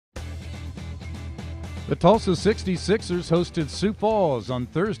The Tulsa 66ers hosted Sioux Falls on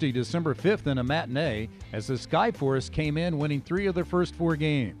Thursday, December 5th in a matinee as the Skyforce came in winning 3 of their first 4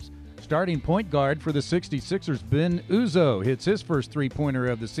 games. Starting point guard for the 66ers, Ben Uzo, hits his first three-pointer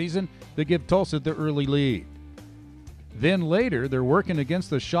of the season to give Tulsa the early lead. Then later, they're working against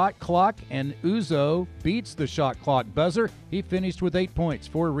the shot clock, and Uzo beats the shot clock buzzer. He finished with 8 points,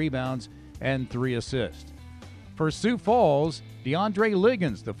 4 rebounds, and 3 assists. For Sioux Falls, DeAndre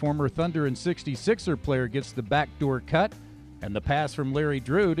Liggins, the former Thunder and 66er player, gets the backdoor cut and the pass from Larry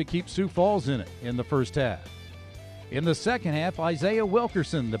Drew to keep Sioux Falls in it in the first half. In the second half, Isaiah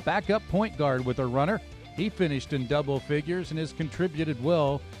Wilkerson, the backup point guard with a runner, he finished in double figures and has contributed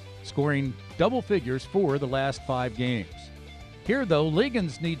well, scoring double figures for the last 5 games. Here, though,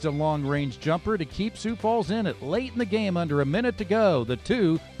 Liggins needs a long-range jumper to keep Sioux Falls in it. Late in the game, under a minute to go, the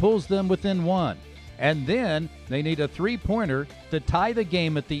 2 pulls them within 1. And then they need a three-pointer to tie the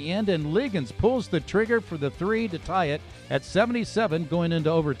game at the end, and Liggins pulls the trigger for the 3 to tie it at 77 going into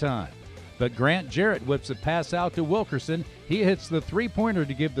overtime. But Grant Jarrett whips a pass out to Wilkerson. He hits the three-pointer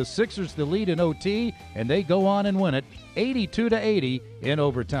to give the Sixers the lead in OT, and they go on and win it 82-80 in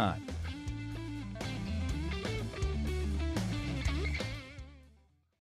overtime.